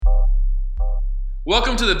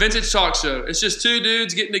Welcome to the Vintage Talk Show. It's just two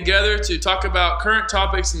dudes getting together to talk about current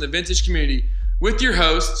topics in the vintage community with your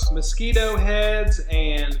hosts, Mosquito Heads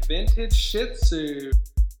and Vintage Shih Tzu.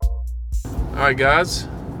 All right, guys,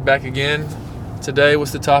 back again. Today,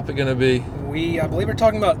 what's the topic going to be? I believe we're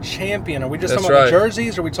talking about Champion. Are we just That's talking about right. the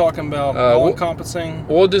jerseys, or are we talking about all-encompassing?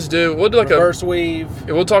 We'll do like reverse weave.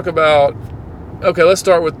 We'll talk about. Okay, let's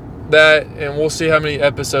start with that, and we'll see how many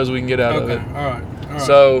episodes we can get out of it. All right.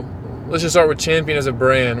 So, let's just start with Champion as a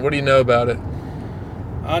brand. What do you know about it?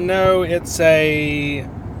 I know it's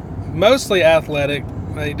mostly athletic.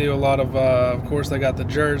 They do a lot of course, they got the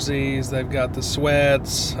jerseys, they've got the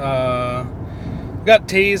sweats, got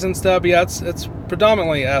tees and stuff. Yeah, it's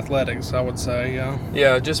predominantly athletics, I would say.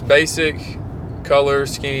 Yeah, just basic color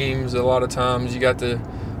schemes. A lot of times you got the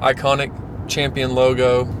iconic Champion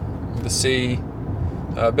logo, the C.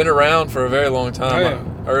 Been around for a very long time.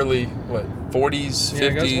 Early 40s, 50s. Yeah,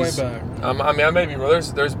 it goes way back. I may be wrong.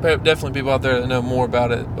 There's definitely people out there that know more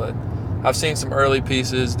about it, but I've seen some early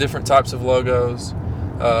pieces, different types of logos.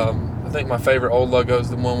 I think my favorite old logo is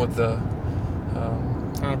the one with the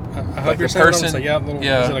I hope you're saying person. Is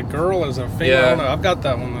it a girl? Is it a female? Yeah. I don't know. I've got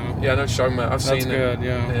that one though. Yeah, I know what you're talking about. I've seen it. That's good.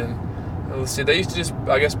 Yeah. And let's see, they used to just,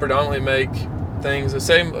 I guess, predominantly make things. The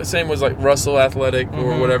same was like Russell Athletic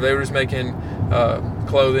or whatever. They were just making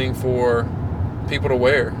clothing for people to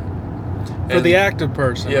wear. For the active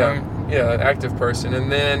person. Yeah. Right? Yeah, active person.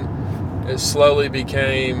 And then it slowly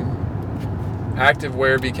became,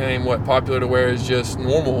 activewear became what popular to wear is just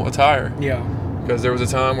normal attire. Yeah. Because there was a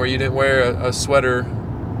time where you didn't wear a sweater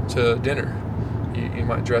to dinner. You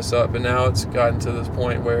might dress up, and now it's gotten to this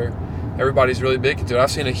point where everybody's really big into it.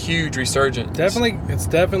 I've seen a huge resurgence. It's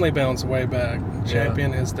definitely bounced way back.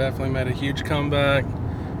 Champion has definitely made a huge comeback,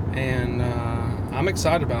 and I'm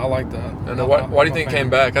excited about it. I like that. And why do you think it came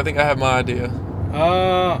back? I think I have my idea.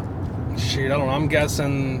 I don't know. I'm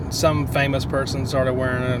guessing some famous person started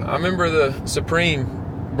wearing it. I remember the Supreme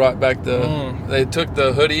brought back they took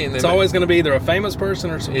the hoodie and it's always going to be either a famous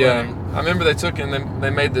person or Supreme. Yeah, I remember they took and they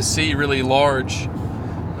made the C really large,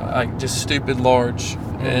 like just stupid large,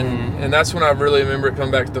 and that's when I really remember it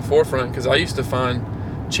coming back to the forefront, because I used to find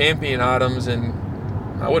Champion items and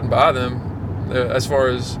I wouldn't buy them. As far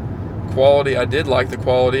as quality, I did like the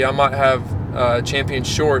quality. I might have Champion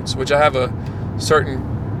shorts, which I have a certain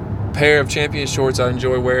pair of Champion shorts I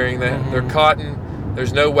enjoy wearing. They're cotton.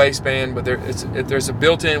 There's no waistband, but there's a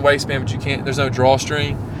built-in waistband, but there's no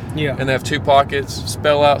drawstring. Yeah. And they have two pockets,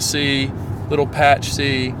 spell out C, little patch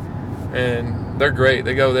C, and they're great.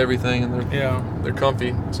 They go with everything, and they're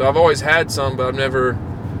comfy. So I've always had some, but I've never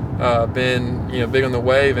been big on the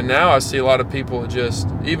wave. And now I see a lot of people, just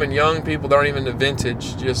even young people that aren't even into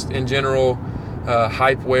vintage, just in general,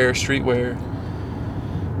 hype wear, streetwear.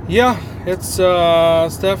 Yeah, it's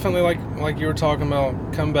definitely like you were talking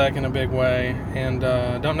about, come back in a big way, and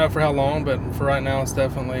don't know for how long, but for right now it's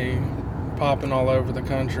definitely popping all over the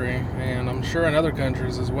country, and I'm sure in other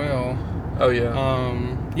countries as well. Oh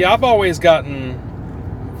yeah. I've always gotten,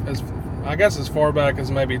 as far back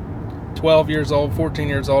as maybe 12 years old, 14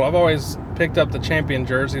 years old, I've always picked up the Champion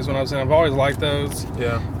jerseys when I was in. I've always liked those.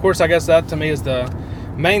 Yeah. Of course, I guess that to me is the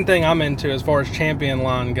main thing I'm into as far as Champion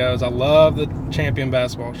line goes. I love the Champion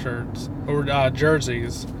basketball shirts or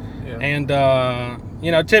jerseys. Yeah. And,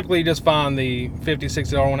 typically you just find the $50,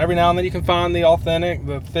 $60 one. Every now and then you can find the authentic,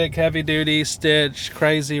 the thick, heavy-duty, stitched,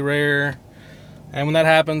 crazy rare. And when that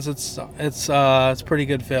happens, it's pretty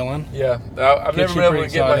good feeling. Yeah. I've never been able to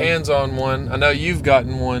get my hands on one. I know you've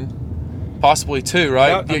gotten one. Possibly two,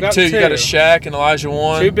 right? I've got two. You got a Shaq and Elijah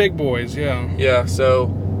one. Two big boys, yeah. Yeah, so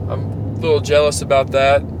I'm a little jealous about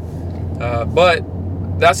that. But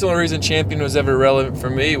that's the only reason Champion was ever relevant for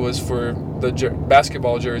me, was for the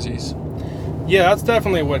basketball jerseys. Yeah, that's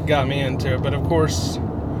definitely what got me into it. But of course,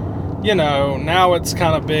 now it's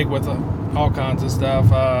kind of big with all kinds of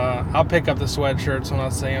stuff. I'll pick up the sweatshirts when I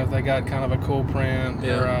see them if they got kind of a cool print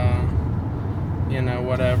or,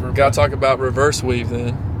 whatever. Got to talk about reverse weave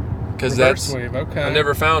then. Because reverse weave, okay. I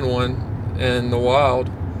never found one in the wild.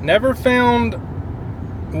 Never found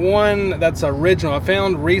one that's original. I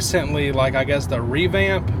found recently, the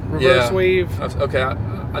revamp reverse weave. Okay, I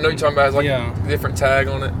know what you're talking about. It's a different tag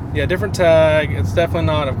on it. Yeah, different tag. It's definitely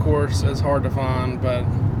not, of course, as hard to find, but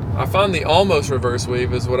I found the almost reverse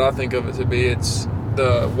weave is what I think of it to be. It's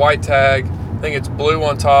the white tag. I think it's blue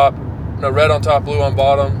on top, red on top, blue on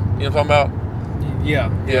bottom. You know what I'm talking about? Yeah.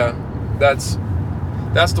 Yeah,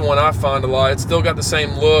 that's the one I find a lot. It's still got the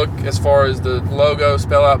same look as far as the logo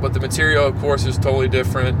spell out, but the material, of course, is totally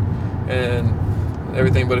different and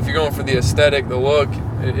everything. But if you're going for the aesthetic, the look,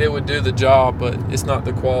 it would do the job, but it's not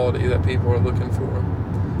the quality that people are looking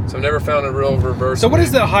for. So I've never found a real reverse. So what weave.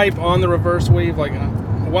 is the hype on the reverse weave? Like,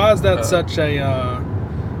 why is that such a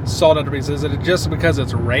sought after piece? Is it just because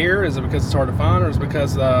it's rare? Is it because it's hard to find, or is it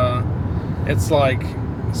because it's like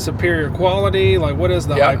superior quality? Like, what is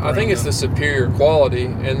the hype? I think it's the superior quality,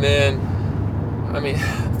 and then, I mean,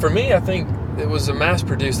 for me, I think it was a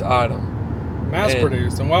mass-produced item.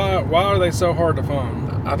 Mass-produced, and why are they so hard to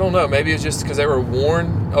find? I don't know. Maybe it's just because they were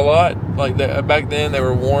worn a lot. Like back then, they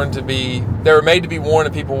were made to be worn,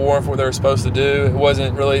 and people wore them for what they were supposed to do. It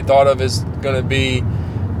wasn't really thought of as going to be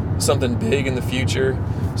something big in the future.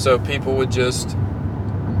 So people would just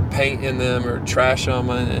paint in them or trash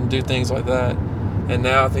them and do things like that. And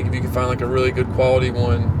now I think if you can find like a really good quality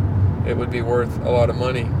one, it would be worth a lot of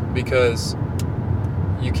money because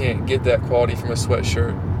you can't get that quality from a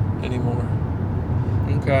sweatshirt anymore.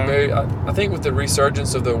 Okay. I think with the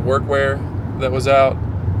resurgence of the workwear that was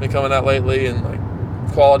been coming out lately, and like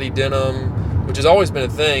quality denim, which has always been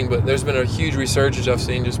a thing, but there's been a huge resurgence I've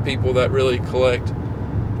seen, just people that really collect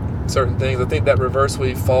certain things. I think that reverse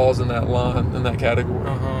weave falls in that line, in that category.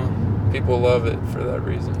 People love it for that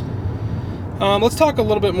reason. Let's talk a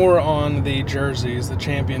little bit more on the jerseys, the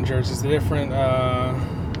champion jerseys, the different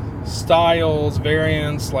styles,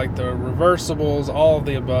 variants, like the reversibles, all of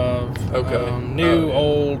the above. Okay. New,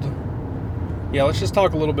 old. Yeah, let's just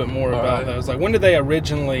talk a little bit more about those. Like, when did they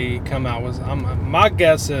originally come out? My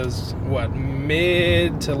guess is,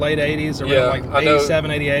 mid to late 80s, around like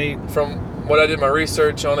 87, 88? From what I did my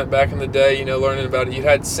research on it back in the day, learning about it, you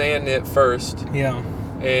had sand knit first. Yeah.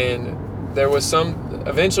 And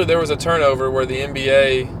eventually there was a turnover where the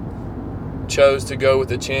NBA chose to go with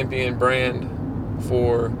the champion brand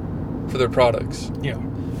for their products. Yeah.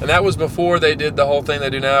 And that was before they did the whole thing they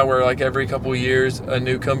do now where like every couple of years a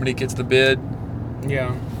new company gets the bid.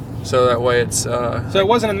 Yeah. So that way it's... So it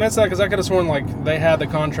wasn't in the midst of that, because I could have sworn like they had the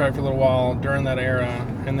contract for a little while during that era,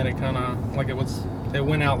 and then it kind of like it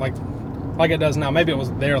went out like it does now. Maybe it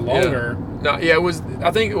was there longer. Yeah. It was.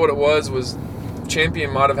 I think what it was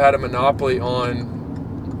Champion might have had a monopoly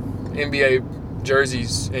on NBA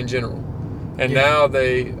jerseys in general. And now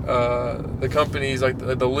the companies like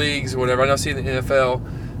the leagues or whatever, I know see in the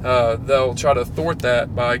NFL, they'll try to thwart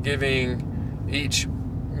that by giving each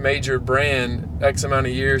major brand X amount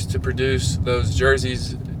of years to produce those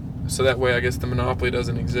jerseys, so that way I guess the monopoly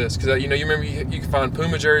doesn't exist. Because you remember you can find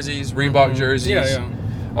Puma jerseys, Reebok jerseys,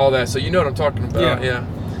 all that. So you know what I'm talking about. Yeah.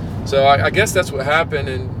 So I guess that's what happened,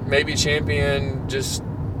 and maybe Champion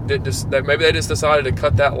maybe they just decided to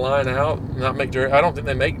cut that line out, not make jerseys. I don't think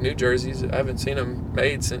they make new jerseys. I haven't seen them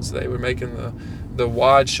made since they were making the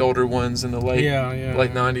wide shoulder ones in the late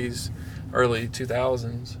 90s, early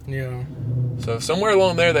 2000s. Yeah. So somewhere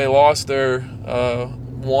along there they lost their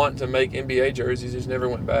want to make NBA jerseys. They just never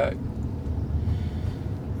went back.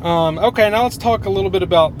 Okay, now let's talk a little bit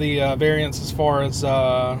about the variants as far as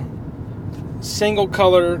single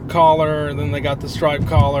color collar. Then they got the stripe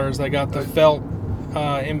collars. They got the felt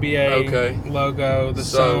NBA logo, the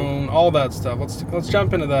sewn, all that stuff. Let's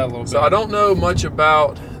jump into that a little bit. So I don't know much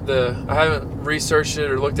about I haven't researched it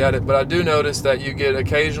or looked at it, but I do notice that you get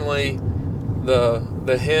occasionally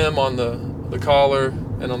the hem on the collar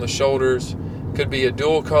and on the shoulders could be a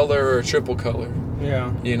dual color or a triple color.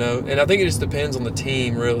 Yeah. And I think it just depends on the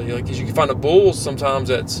team, really. Like, 'cause you can find the Bulls sometimes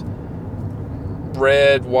that's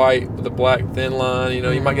red, white with a black thin line.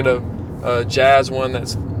 You might get a Jazz one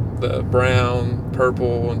that's the brown,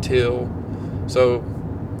 purple, and teal. So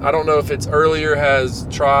I don't know if it's earlier has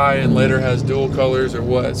tri and later has dual colors or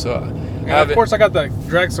what. So of course I got the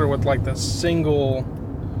Drexler with like the single,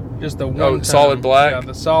 just the one solid black. Yeah,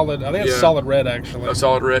 the solid. I think it's solid red actually. Oh,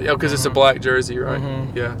 solid red. Yeah, because it's a black jersey, right?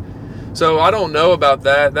 Yeah. So I don't know about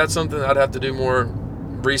that. That's something I'd have to do more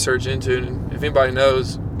research into. And if anybody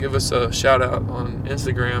knows, give us a shout out on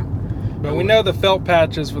Instagram. But we know the felt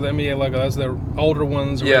patches for the NBA logo. Those are the older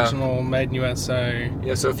ones, original, made in USA.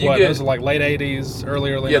 Yeah, so if those are like late 80s,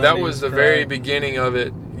 early 90s. Yeah, that was the very beginning of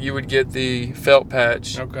it. You would get the felt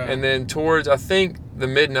patch. Okay. And then towards, I think, the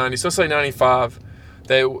mid-90s, so let's say 95,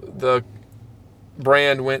 the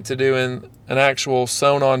brand went to doing an actual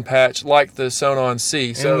sewn-on patch like the sewn-on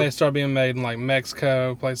C. So, and they started being made in like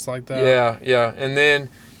Mexico, places like that. Yeah. And then,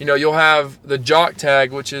 you'll have the jock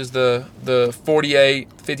tag, which is the 48,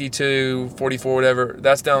 52, 44, whatever.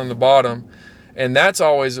 That's down on the bottom. And that's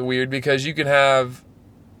always weird because you can have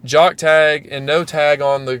jock tag and no tag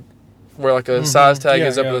on where like a size tag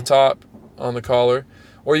is up at the top on the collar.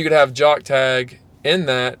 Or you could have jock tag in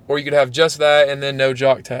that, or you could have just that and then no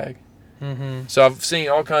jock tag. So I've seen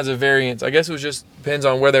all kinds of variants. I guess it just depends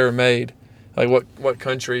on where they were made, like what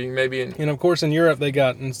country, maybe in. And of course in Europe they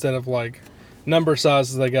got, instead of like number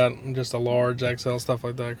sizes, they got just a large, XL, stuff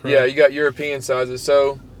like that, correct? Yeah, you got European sizes.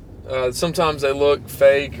 So sometimes they look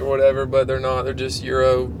fake or whatever, but they're not. They're just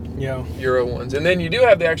Euro ones. And then you do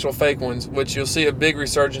have the actual fake ones, which you'll see a big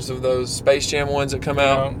resurgence of those Space Jam ones that come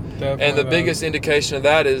out. And the biggest indication of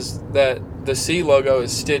that is that the C logo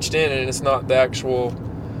is stitched in and it's not the actual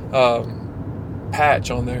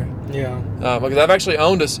patch on there. Yeah. Because I've actually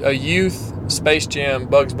owned a youth Space Jam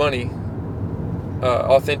Bugs Bunny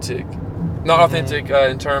authentic. Not authentic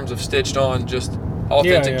in terms of stitched on, just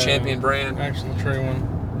authentic Champion brand. Actual true one.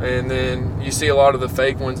 And then you see a lot of the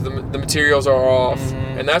fake ones. The materials are off.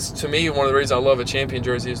 And that's, to me, one of the reasons I love a Champion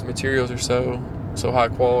jersey is the materials are so high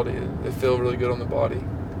quality. They feel really good on the body.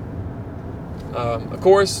 Of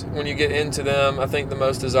course, when you get into them, I think the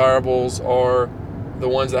most desirables are the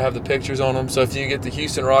ones that have the pictures on them. So if you get the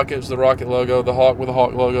Houston Rockets, the Rocket logo, the Hawk with the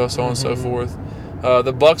Hawk logo, so on and so forth.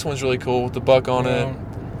 The Bucks one's really cool with the Buck on it.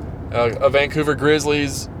 A Vancouver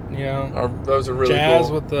Grizzlies. Yeah. Those are really Jazz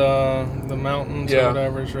cool. with the mountains or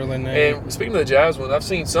whatever is really neat. And speaking of the Jazz one, I've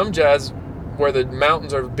seen some Jazz where the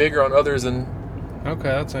mountains are bigger on others than... Okay,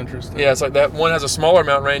 that's interesting. Yeah, it's like that one has a smaller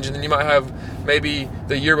mountain range, and then you might have maybe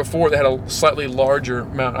the year before they had a slightly larger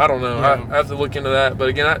mountain. I don't know. Yeah. I have to look into that. But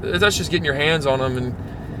again, that's just getting your hands on them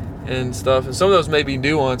and stuff. And some of those may be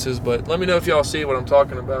nuances, but let me know if y'all see what I'm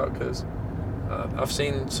talking about, because I've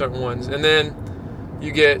seen certain ones. And then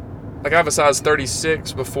you get... Like I have a size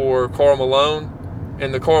 36 before Karl Malone,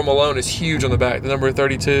 and the Karl Malone is huge on the back. The number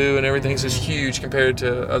 32 and everything's just huge compared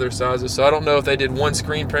to other sizes. So I don't know if they did one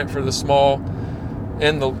screen print for the small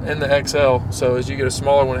and the XL. So as you get a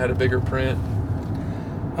smaller one, it had a bigger print.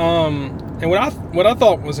 And what I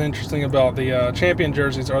thought was interesting about the Champion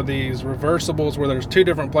jerseys are these reversibles where there's two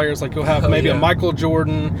different players. Like you'll have maybe a Michael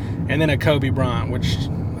Jordan and then a Kobe Bryant, which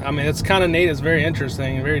I mean it's kind of neat. It's very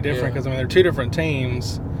interesting and very different because I mean they're two different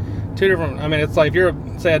teams. I mean, it's like if you're,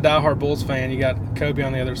 say, a diehard Bulls fan, you got Kobe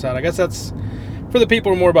on the other side. I guess that's for the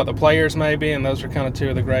people who are more about the players, maybe, and those are kind of two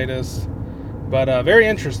of the greatest. But very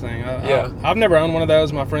interesting. I've never owned one of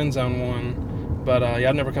those. My friends own one. But,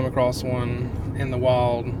 I've never come across one in the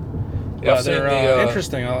wild. Yeah, but they're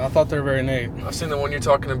interesting. I thought they were very neat. I've seen the one you're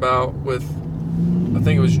talking about with, I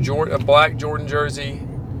think it was a black Jordan jersey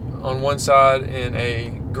on one side and a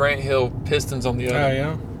Grant Hill Pistons on the other. Oh,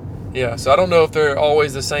 yeah? Yeah, so I don't know if they're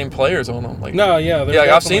always the same players on them. Like, no, yeah.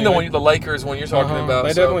 I've seen the Lakers one you're talking about.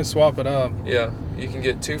 They definitely swap it up. Yeah, you can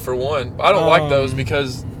get 2 for 1. I don't like those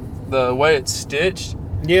because the way it's stitched,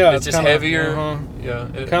 it's just heavier.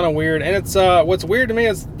 Kind of weird. And it's what's weird to me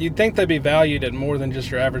is you'd think they'd be valued at more than just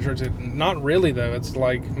your average jersey. Not really, though. It's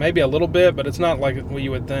like maybe a little bit, but it's not like what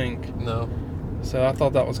you would think. No. So I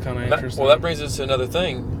thought that was kind of interesting. That brings us to another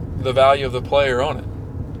thing, the value of the player on it.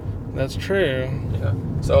 That's true. Yeah.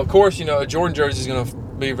 So, of course, a Jordan jersey is going to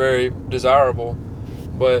be very desirable.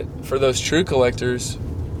 But for those true collectors,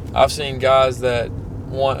 I've seen guys that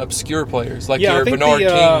want obscure players, like your Bernard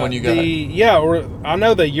King one you got. Or I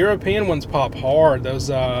know the European ones pop hard. Those,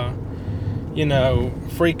 freaking,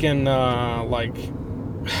 a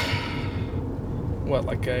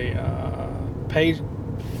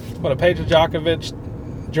Peja Djokovic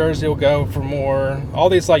jersey will go for more. All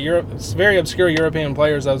these very obscure European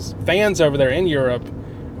players, those fans over there in Europe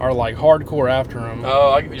are like hardcore after them.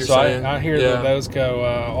 Oh, I get what you're saying. I hear that those go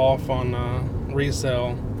off on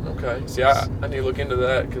resale. Okay. See, I need to look into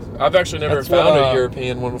that because I've actually never found a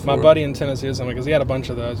European one before. My buddy in Tennessee is something because he had a bunch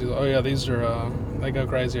of those. He's like, oh yeah, these are they go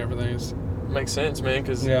crazy over these. Makes sense, man,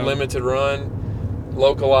 because limited run,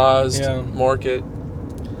 localized market.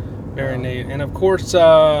 Very neat. And of course, you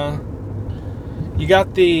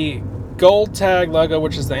got the gold tag logo,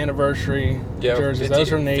 which is the anniversary jerseys.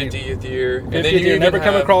 Those are neat. 50th year. 50th year. Never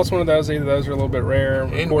come across one of those either. Those are a little bit rare.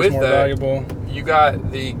 Of course, more valuable. You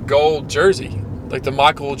got the gold jersey, like the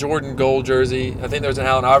Michael Jordan gold jersey. I think there's an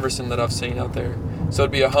Allen Iverson that I've seen out there. So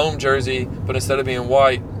it'd be a home jersey, but instead of being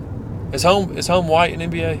white, is home white in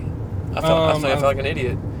NBA? I feel like an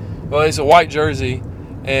idiot. Well, it's a white jersey,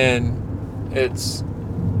 and it's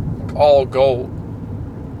all gold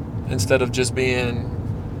instead of just being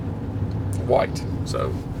white.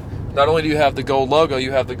 So not only do you have the gold logo,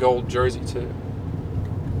 you have the gold jersey too.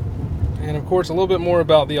 And of course, a little bit more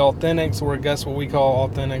about the Authentics, or I guess what we call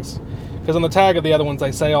Authentics, because on the tag of the other ones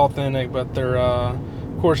they say authentic, but they're of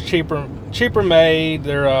course cheaper made.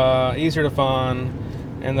 They're easier to find,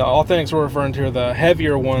 and the Authentics we're referring to are the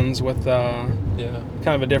heavier ones with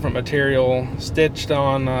kind of a different material stitched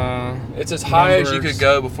on. It's as high as you could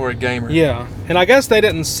go before a gamer. Yeah, and I guess they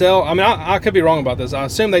didn't sell. I mean, I could be wrong about this. I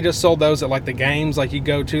assume they just sold those at like the games. Like you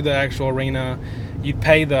go to the actual arena, you'd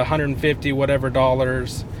pay the $150 whatever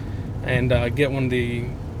dollars, and get one of the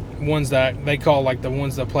ones that they call like the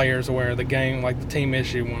ones the players wear, the game, like the team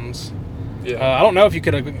issue ones. Yeah. I don't know if you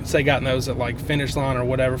could have, say, gotten those at like Finish Line or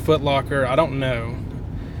whatever, Foot Locker. I don't know.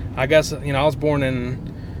 I guess, I was born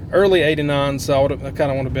in early '89, so I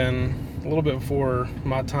kind of would have been a little bit before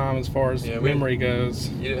my time as far as memory goes.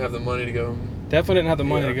 You didn't have the money to go. Definitely didn't have the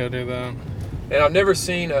money to go do that. And I've never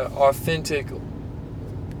seen an authentic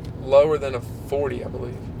lower than a 40, I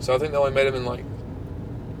believe. So I think they only made them in like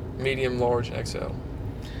medium, large, and XL.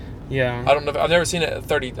 Yeah. I don't know. I've never seen it at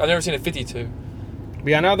 30. I've never seen a 52. But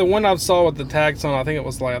yeah, now the one I saw with the tags on, I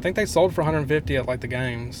think they sold for 150 at like the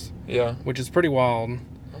games. Yeah. Which is pretty wild.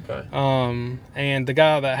 Okay. And the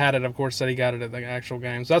guy that had it, of course, said he got it at the actual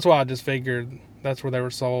games. So that's why I just figured that's where they were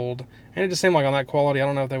sold. And it just seemed like on that quality, I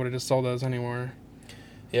don't know if they would have just sold those anywhere.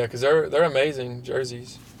 Yeah, because they're amazing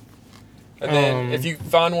jerseys. And then if you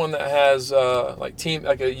find one that has like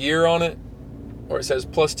a year on it, or it says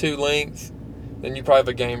 +2 length, then you probably have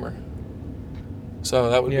a gamer. So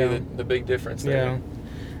that would be the big difference there. Yeah.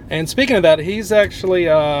 And speaking of that, he's actually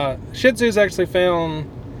Shih Tzu's actually found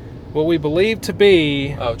what we believe to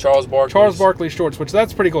be Charles Barkley shorts, which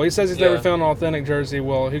that's pretty cool. He says he's never found an authentic jersey.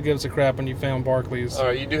 Well, who gives a crap when you found Barkley's? All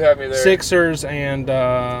right, you do have me there. Sixers and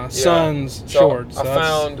Suns shorts. I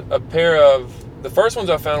found a pair of the first ones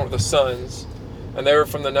I found were the Suns, and they were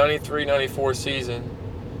from the 93-94 season.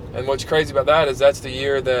 And what's crazy about that is that's the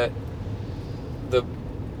year that the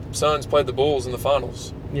Suns played the Bulls in the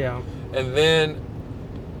finals. Yeah. And then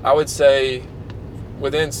I would say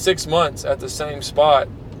within 6 months at the same spot,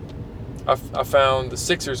 I found the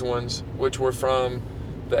Sixers ones, which were from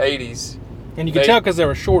the 80s. And you could tell because they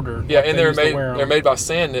were shorter. Yeah, and they're made by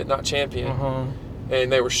Sandknit, not Champion. Uh-huh.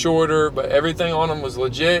 And they were shorter, but everything on them was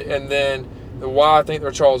legit. And then why I think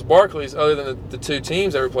they're Charles Barkley's, other than the two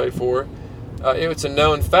teams they were played for, it's a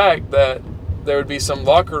known fact that there would be some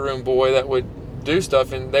locker room boy that would do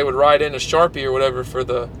stuff, and they would write in a Sharpie or whatever for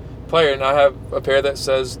the player. And I have a pair that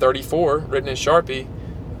says 34 written in Sharpie,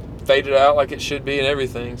 faded out like it should be and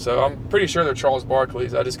everything. So I'm pretty sure they're Charles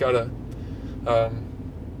Barkley's. I just gotta, I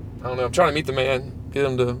don't know. I'm trying to meet the man, get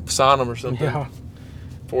him to sign them or something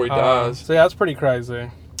before he dies. So yeah, that's pretty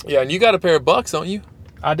crazy. Yeah, and you got a pair of Bucks, don't you?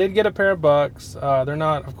 I did get a pair of Bucks. They're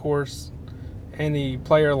not, of course, any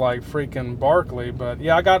player like freaking Barkley, but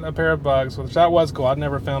yeah, I got a pair of Bucks, which that was cool. I'd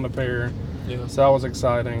never found a pair. Yeah. So that was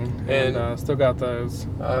exciting, and still got those.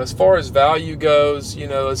 As far as value goes,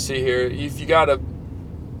 let's see here. If you got a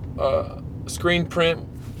screen print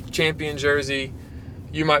Champion jersey,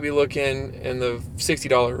 you might be looking in the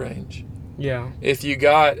 $60 range. Yeah. If you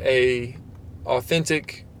got a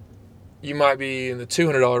authentic, you might be in the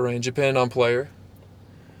 $200 range, depending on player.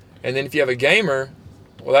 And then if you have a gamer,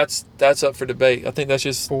 well, that's up for debate. I think that's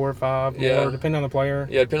just 4 or 5 more, depending on the player.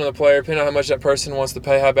 Yeah, depending on the player, depending on how much that person wants to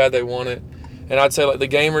pay, how bad they want it. And I'd say like the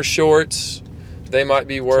gamer shorts, they might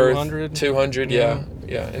be worth 200. Yeah.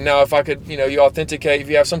 And now if I could, you authenticate, if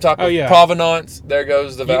you have some type of provenance, there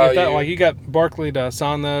goes the value. You got Barkley to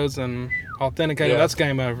sign those and authenticate, that's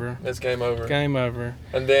game over. That's game over. Game over.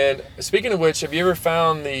 And then, speaking of which, have you ever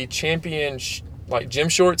found the Champion like gym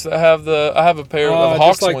shorts that have I have a pair of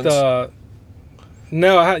Hawks like ones.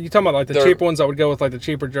 No, you talking about like the cheap ones that would go with like the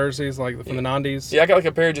cheaper jerseys, like from the 90s? Yeah, I got like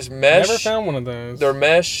a pair of just mesh. Never found one of those. They're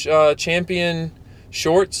mesh Champion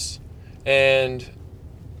shorts, and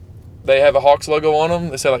they have a Hawks logo on them.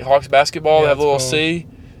 They say like Hawks basketball. Yeah, they have a little cool. C.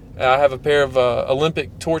 I have a pair of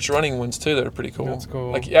Olympic torch running ones too that are pretty cool. That's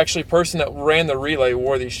cool. Like actually, a person that ran the relay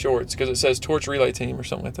wore these shorts because it says torch relay team or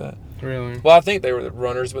something like that. Really? Well, I think they were the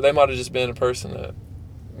runners, but they might have just been a person that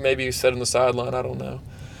maybe sat on the sideline. I don't know,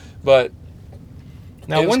 but.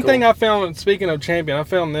 Now, one thing I found, speaking of Champion, I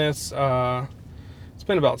found this, it's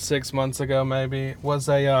been about 6 months ago maybe, was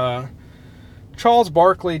a Charles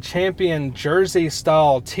Barkley Champion jersey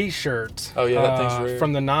style t-shirt. Oh, yeah, that thing's rare.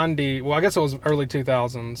 From the 90s, well, I guess it was early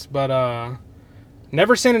 2000s, but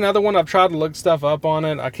never seen another one. I've tried to look stuff up on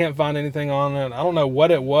it. I can't find anything on it. I don't know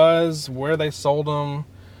what it was, where they sold them,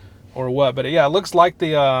 or what, but yeah, it looks like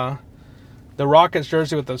the Rockets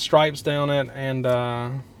jersey with the stripes down it, and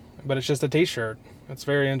but it's just a t-shirt. It's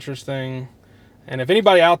very interesting. And if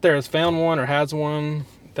anybody out there has found one or has one,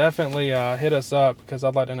 definitely hit us up because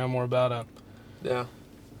I'd like to know more about it. Yeah.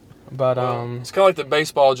 But it's kind of like the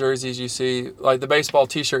baseball jerseys you see, like the baseball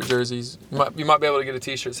t-shirt jerseys. You might be able to get a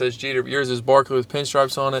t-shirt that says Jeter, but yours is Barkley with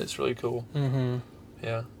pinstripes on it. It's really cool. Mm-hmm.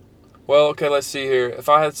 Yeah. Well, okay, let's see here. If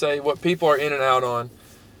I had to say what people are in and out on,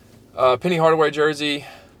 Penny Hardaway jersey,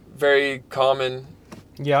 very common.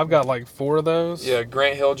 Yeah, I've got like 4 of those. Yeah,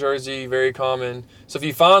 Grant Hill jersey, very common. So if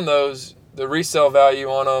you find those, the resale value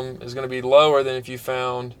on them is going to be lower than if you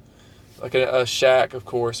found like a Shaq, of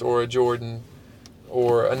course, or a Jordan,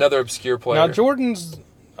 or another obscure player. Now Jordans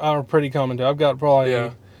are pretty common too. I've got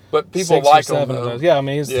probably but people 6 like or 7 them of though. those. Yeah, I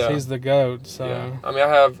mean he's the GOAT. So I mean, I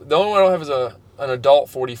have the only one I don't have is an adult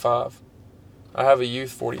 45. I have a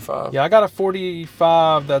youth 45. Yeah, I got a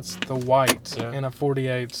 45 that's the white in a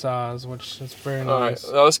 48 size, which is very nice. All right,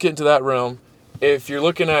 now let's get into that realm. If you're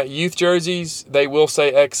looking at youth jerseys, they will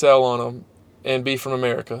say XL on them and be from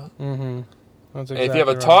America. Mm-hmm. That's exactly and if you have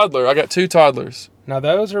a right. toddler, I got 2 toddlers. Now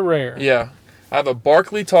those are rare. Yeah. I have a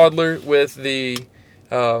Barkley toddler with the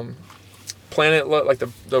planet, like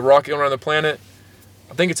the rocket going around the planet.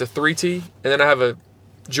 I think it's a 3T. And then I have a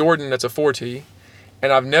Jordan that's a 4T.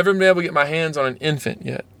 And I've never been able to get my hands on an infant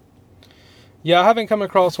yet. Yeah, I haven't come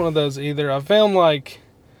across one of those either. I found like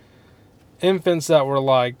infants that were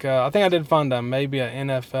like, I think I did find maybe an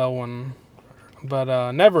NFL one,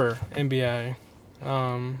 but never NBA.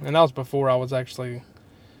 And that was before I was actually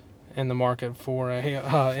in the market for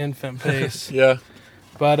a infant piece. Yeah.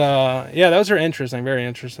 But yeah, those are interesting, very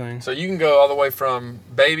interesting. So you can go all the way from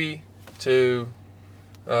baby to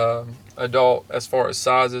adult as far as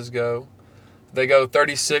sizes go. They go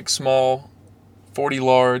 36 small, 40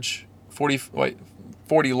 large, 40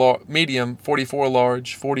 medium, 44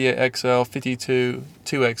 large, 48 XL, 52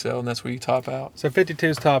 2XL, and that's where you top out. So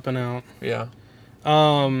 52's topping out. Yeah.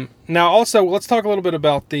 Now also let's talk a little bit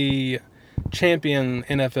about the champion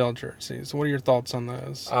NFL jerseys. What are your thoughts on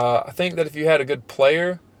those? I think that if you had a good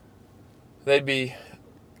player, they'd be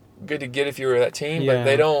good to get if you were that team, but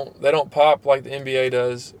they don't pop like the NBA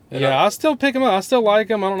does. And I still pick them up. I still like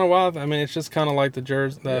them. I don't know why. I mean, it's just kind of like the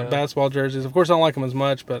basketball jerseys. Of course, I don't like them as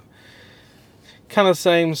much, but kind of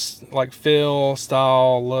same like feel,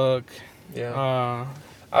 style, look. Yeah.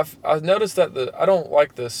 I've noticed that I don't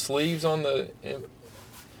like the sleeves on the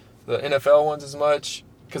NFL ones as much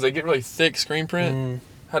because they get really thick screen print.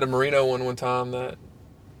 Had a merino one time that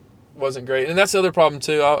wasn't great, and that's the other problem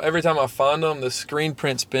too. Every time I find them, the screen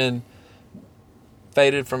print's been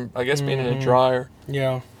faded from, I guess, being in a dryer.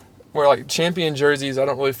 Yeah. Where like champion jerseys, I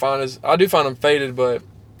don't really find I do find them faded, but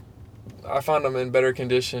I find them in better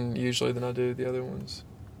condition usually than I do the other ones.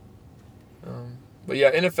 But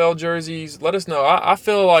yeah, NFL jerseys, let us know. I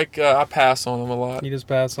feel like I pass on them a lot. You just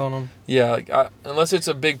pass on them? Yeah, like unless it's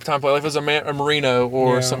a big time play, like if it's a merino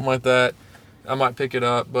or something like that, I might pick it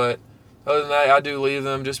up. But other than that, I do leave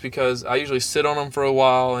them just because I usually sit on them for a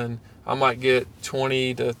while, and I might get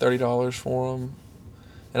 $20 to $30 for them.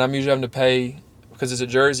 And I'm usually having to pay, because it's a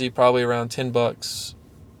jersey, probably around $10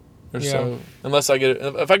 or so. Unless I get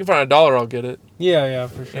it. If I can find $1, I'll get it. Yeah,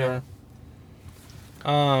 for sure.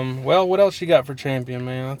 Well, what else you got for champion,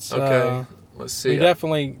 man? Let's see. We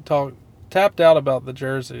definitely tapped out about the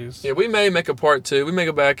jerseys. Yeah, we may make a part 2. We may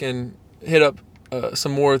go back and hit up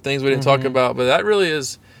some more things we didn't talk about, but that really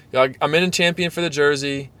is. I'm in a champion for the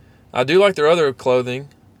jersey. I do like their other clothing,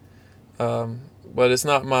 but it's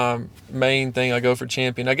not my main thing. I go for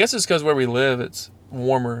champion. I guess it's because where we live, it's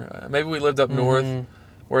warmer. Maybe we lived up north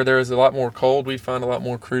where there is a lot more cold. We'd find a lot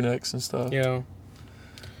more crew necks and stuff. Yeah.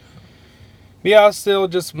 Yeah, I still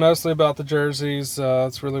just mostly about the jerseys.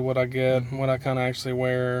 That's really what I get, what I kind of actually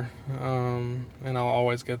wear, and I'll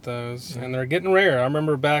always get those. And they're getting rare. I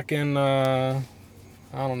remember back in,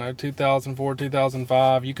 2004,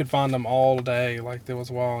 2005, you could find them all day. Like, it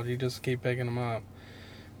was wild. You just keep picking them up.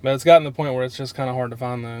 But it's gotten to the point where it's just kind of hard to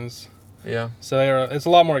find those. Yeah. So it's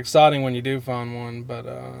a lot more exciting when you do find one. But,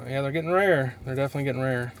 they're getting rare. They're definitely getting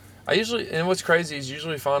rare. And what's crazy is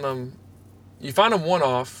you find them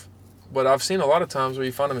one-off. But I've seen a lot of times where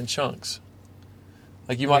you find them in chunks.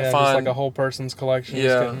 Like you might find just like a whole person's collection.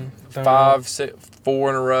 Yeah, 5, 6, 4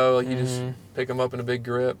 in a row. Like you just pick them up in a big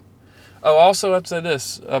grip. Oh, also I have to say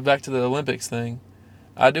this. Back to the Olympics thing.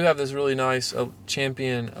 I do have this really nice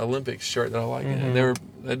champion Olympics shirt that I like. And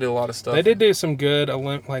they did a lot of stuff. They did do some good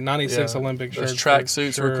like 96 Olympic shirts. Those track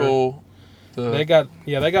suits were cool. They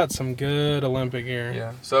got some good Olympic gear.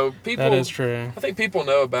 Yeah, so people. That is true. I think people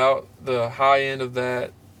know about the high end of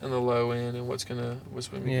that and the low end and what's gonna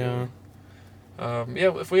be good.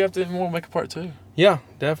 If we have to, we'll make a part 2. Yeah,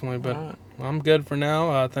 definitely. But I'm good for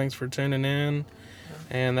now. Thanks for tuning in,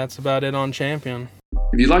 and that's about it on Champion.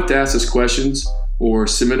 If you'd like to ask us questions or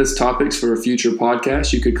submit us topics for a future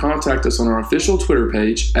podcast, you could contact us on our official Twitter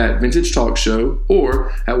page at Vintage Talk Show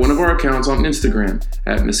or at one of our accounts on Instagram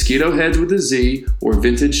at Mosquito Heads with a Z or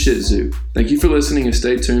Vintage Shih Tzu. Thank you for listening and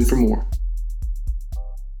stay tuned for more.